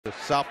The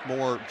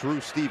sophomore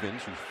Drew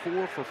Stevens, who's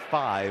 4 for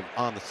 5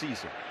 on the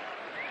season.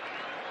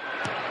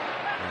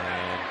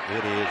 And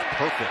it is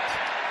perfect.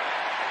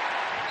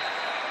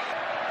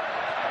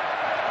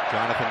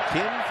 Jonathan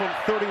Kim from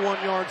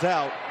 31 yards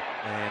out,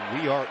 and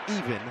we are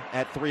even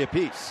at 3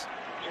 apiece.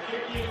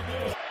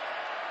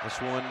 This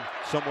one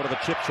somewhat of a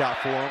chip shot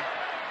for him.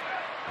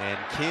 And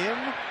Kim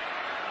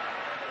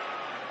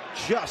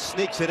just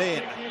sneaks it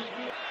in.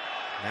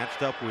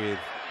 Matched up with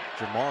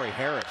Jamari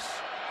Harris.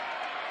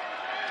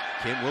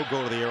 Kim will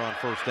go to the air on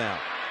first down.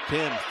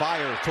 Kim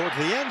fires towards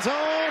the end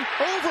zone,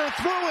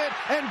 overthrew it,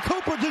 and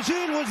Cooper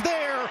DeJean was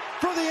there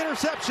for the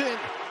interception.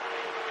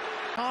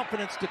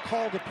 Confidence to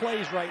call the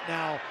plays right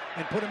now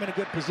and put him in a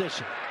good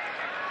position.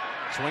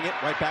 Swing it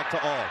right back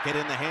to All. Get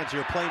in the hands of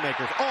your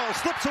playmakers. All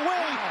slips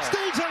away,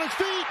 stays on his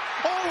feet.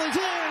 All is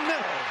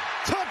in.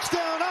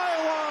 Touchdown,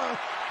 Iowa.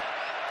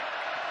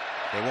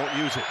 They won't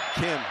use it.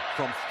 Kim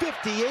from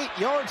 58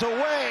 yards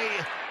away.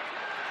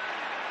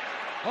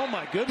 Oh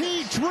my goodness.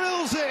 He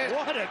drills it.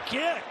 What a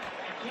kick.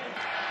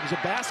 He's a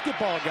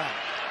basketball guy.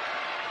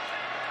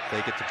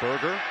 Fake it to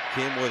Berger.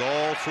 Kim with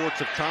all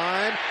sorts of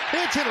time.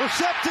 It's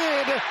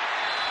intercepted.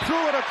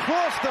 Threw it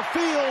across the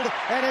field,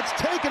 and it's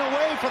taken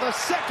away for the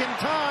second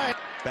time.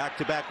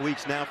 Back-to-back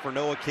weeks now for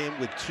Noah Kim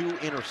with 2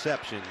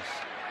 interceptions.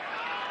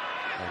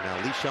 And now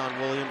Leshawn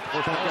Williams.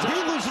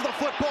 He loses the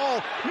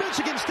football.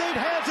 Michigan State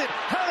has it.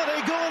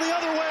 Halliday going the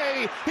other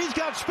way. He's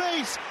got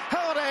space.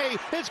 Halliday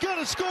is going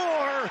to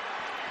score.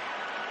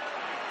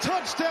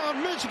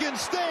 Touchdown, Michigan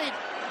State.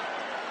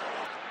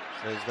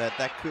 Says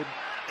that could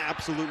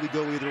absolutely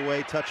go either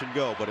way, touch and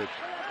go, but it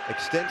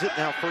extends it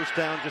now first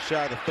down just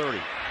shy of the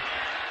 30.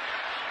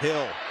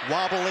 Hill,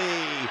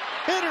 wobbly,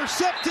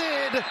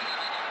 intercepted.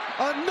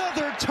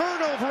 Another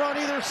turnover on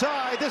either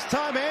side. This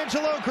time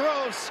Angelo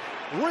Gross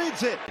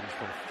reads it.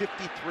 From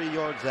 53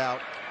 yards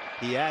out,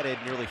 he added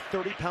nearly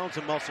 30 pounds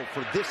of muscle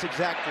for this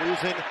exact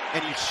reason,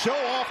 and you show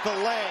off the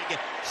leg.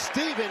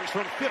 Stevens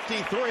from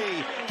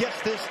 53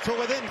 gets this to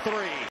within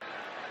 3.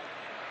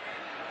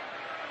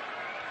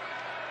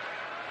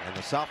 And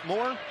the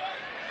sophomore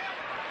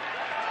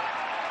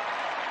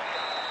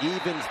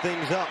evens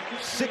things up,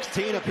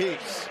 16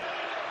 apiece.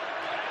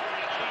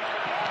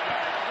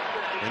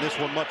 And this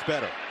one much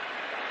better.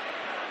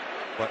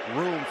 But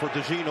room for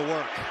DeJean to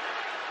work.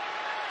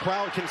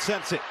 Crowd can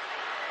sense it.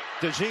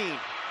 DeJean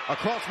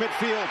across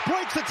midfield,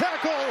 breaks the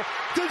tackle.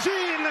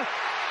 DeJean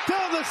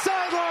down the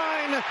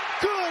sideline.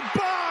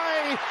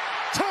 Goodbye.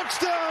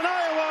 Touchdown,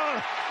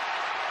 Iowa.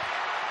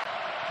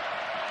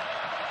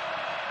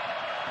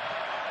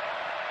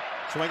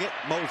 Swing it,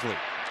 Mosley.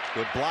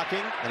 Good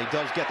blocking, and he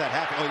does get that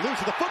happen. Oh, he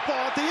loses the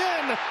football at the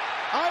end.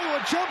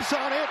 Iowa jumps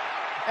on it,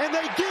 and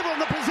they give him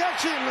the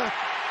possession.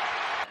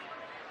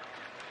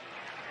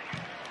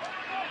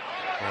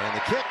 And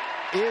the kick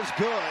is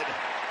good.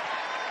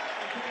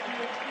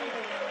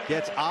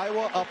 Gets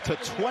Iowa up to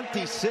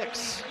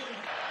 26.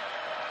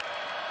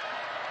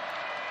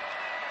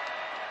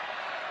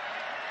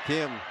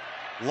 Kim,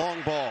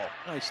 long ball.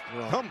 Nice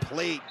throw.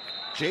 Complete.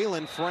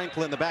 Jalen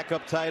Franklin, the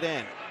backup tight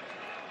end.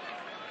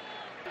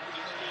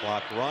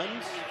 Clock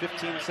runs.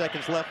 15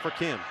 seconds left for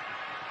Kim.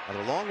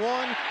 Another long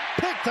one.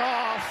 Picked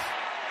off.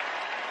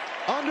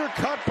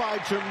 Undercut by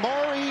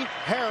Jamari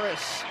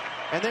Harris.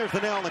 And there's the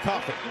nail in the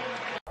coffin.